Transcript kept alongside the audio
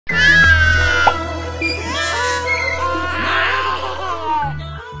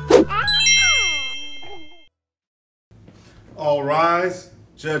All rise.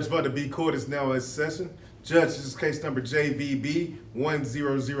 Judge Vonda B. Court is now in session. Judge, this is case number JVB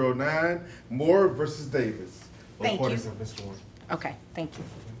 1009, Moore versus Davis. Thank you. Okay, thank you.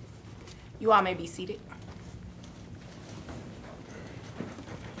 You all may be seated.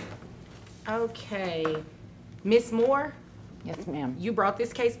 Okay, Miss Moore, Yes, ma'am. you brought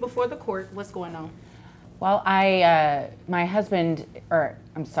this case before the court. What's going on? Well, my husband, or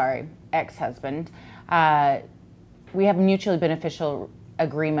I'm sorry, ex-husband, we have a mutually beneficial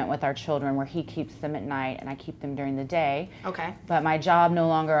agreement with our children where he keeps them at night and I keep them during the day. Okay. But my job no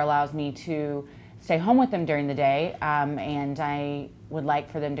longer allows me to stay home with them during the day, and I would like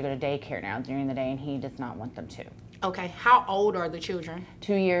for them to go to daycare now during the day, and he does not want them to. Okay, how old are the children?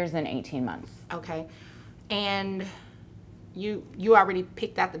 2 years and 18 months. Okay, and you already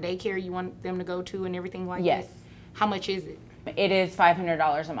picked out the daycare you want them to go to and everything like Yes. that? How much is it? It is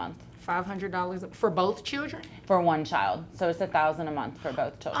 $500 a month. $500 for both children? For one child. So it's $1,000 a month for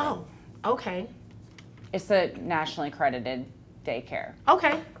both children. Oh, okay. It's a nationally accredited daycare.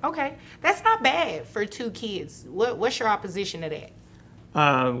 Okay. That's not bad for 2 kids. What's your opposition to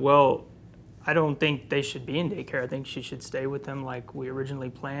that? Well, I don't think they should be in daycare. I think she should stay with them like we originally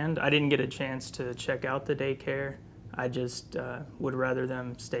planned. I didn't get a chance to check out the daycare. I just would rather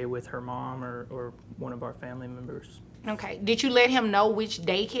them stay with her mom or one of our family members. Okay. Did you let him know which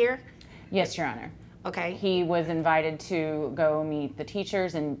daycare? Yes, Your Honor. Okay. He was invited to go meet the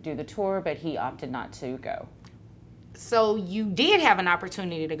teachers and do the tour, but he opted not to go. So you did have an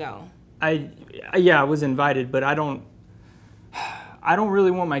opportunity to go. I was invited, but I don't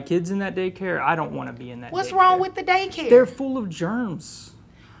really want my kids in that daycare. I don't want to be in that What's daycare. wrong with the daycare? They're full of germs.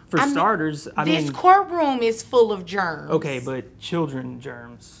 For starters, this courtroom is full of germs. Okay, but children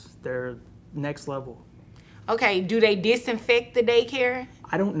germs, they're next level. Okay, do they disinfect the daycare?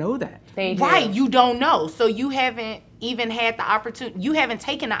 I don't know that. They do. Right, you don't know. So you haven't even had the opportunity, you haven't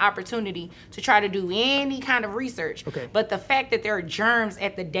taken the opportunity to try to do any kind of research. Okay. But the fact that there are germs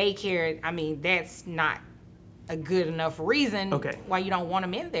at the daycare, I mean, that's not a good enough reason why you don't want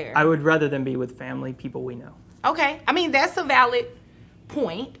them in there. I would rather them be with family, people we know. Okay, I mean, that's a valid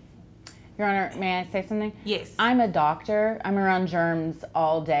point. Your Honor, may I say something? Yes. I'm a doctor. I'm around germs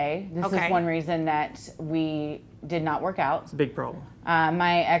all day. This is one reason that we did not work out. It's a big problem.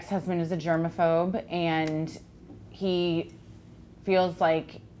 My ex-husband is a germaphobe, and he feels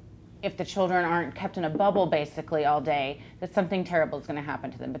like if the children aren't kept in a bubble basically all day, that something terrible is going to happen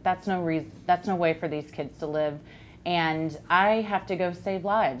to them. But that's no reason. That's no way for these kids to live. And I have to go save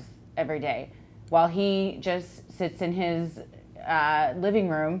lives every day, while he just sits in his living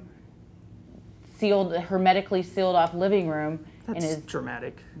room, hermetically sealed off living room. That's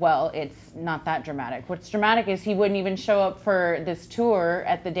dramatic. Well, it's not that dramatic. What's dramatic is he wouldn't even show up for this tour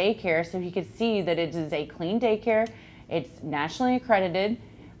at the daycare so he could see that it is a clean daycare. It's nationally accredited.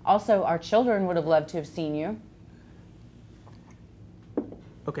 Also, our children would have loved to have seen you.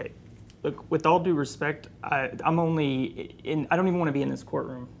 Okay, look, with all due respect, I don't even want to be in this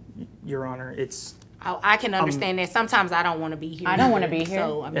courtroom, Your Honor. I can understand that. Sometimes I don't want to be here. I don't want to be here.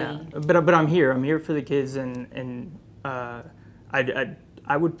 So, I mean, but I'm here. I'm here for the kids, and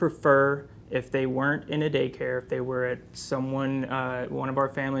I would prefer if they weren't in a daycare, if they were at one of our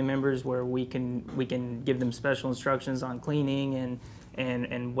family members, where we can give them special instructions on cleaning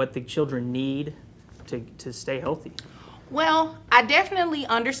and what the children need to stay healthy. Well, I definitely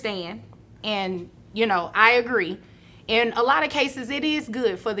understand, and I agree. In a lot of cases, it is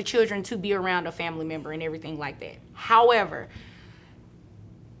good for the children to be around a family member and everything like that. However,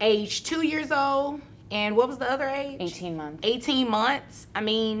 age 2 years old, and what was the other age? 18 months. 18 months. I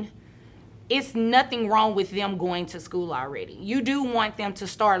mean, it's nothing wrong with them going to school already. You do want them to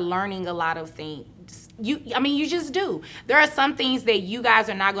start learning a lot of things. You just do. There are some things that you guys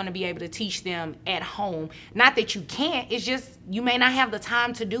are not going to be able to teach them at home. Not that you can't, it's just you may not have the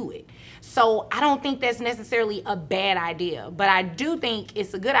time to do it. So I don't think that's necessarily a bad idea, but I do think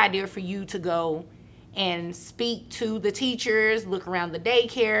it's a good idea for you to go and speak to the teachers, look around the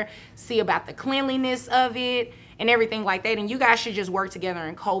daycare, see about the cleanliness of it and everything like that. And you guys should just work together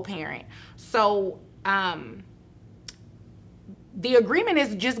and co-parent. So the agreement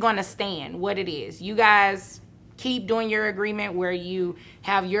is just going to stand what it is. You guys keep doing your agreement where you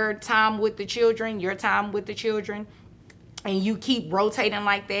have your time with the children, and you keep rotating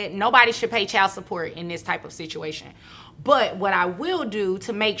like that. Nobody should pay child support in this type of situation. But what I will do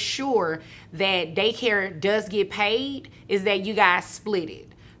to make sure that daycare does get paid is that you guys split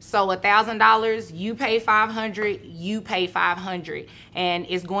it. So $1,000, you pay $500, you pay $500. And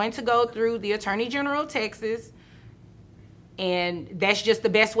it's going to go through the Attorney General of Texas. And that's just the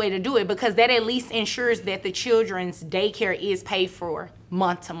best way to do it, because that at least ensures that the children's daycare is paid for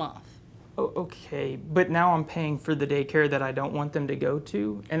month to month. Oh, okay, but now I'm paying for the daycare that I don't want them to go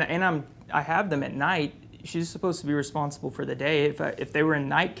to, and I have them at night. She's supposed to be responsible for the day. If they were in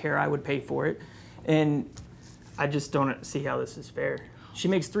night care, I would pay for it, and I just don't see how this is fair. She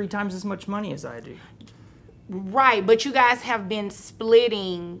makes 3 times as much money as I do. Right, but you guys have been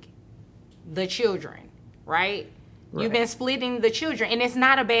splitting the children, right? You've been splitting the children, and it's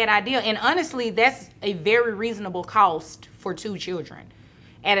not a bad idea. And honestly, that's a very reasonable cost for 2 children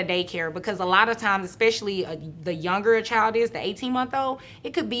at a daycare, because a lot of times, especially the younger a child is, the 18-month-old,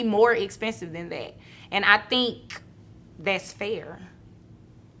 it could be more expensive than that. And I think that's fair.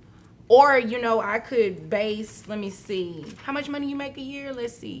 Or, you know, I could base, let me see, how much money you make a year?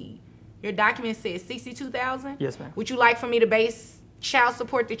 Let's see. Your document says $62,000? Yes, ma'am. Would you like for me to base child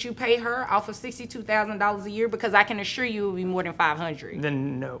support that you pay her off of $62,000 a year? Because I can assure you it will be more than $500.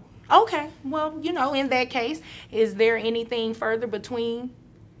 Then no. Okay, well, you know, in that case, is there anything further between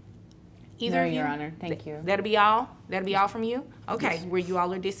either No, of you? Your Honor. Thank you. That'll be all? That'll be all from you? Okay, where you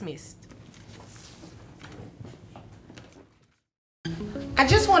all are dismissed. I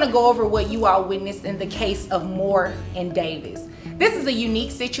just want to go over what you all witnessed in the case of Moore and Davis. This is a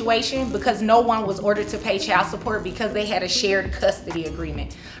unique situation because no one was ordered to pay child support because they had a shared custody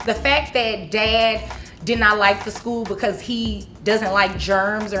agreement. The fact that dad did not like the school because he doesn't like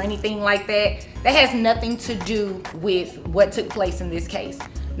germs or anything like that, that has nothing to do with what took place in this case.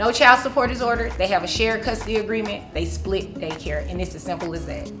 No child support is ordered. They have a shared custody agreement. They split daycare, and it's as simple as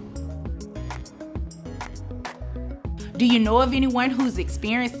that. Do you know of anyone who's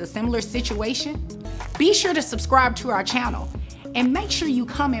experienced a similar situation? Be sure to subscribe to our channel and make sure you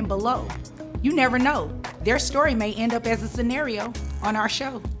comment below. You never know, their story may end up as a scenario on our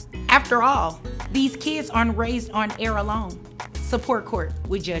show. After all, these kids aren't raised on air alone. Support Court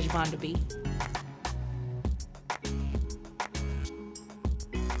with Judge Vonda B.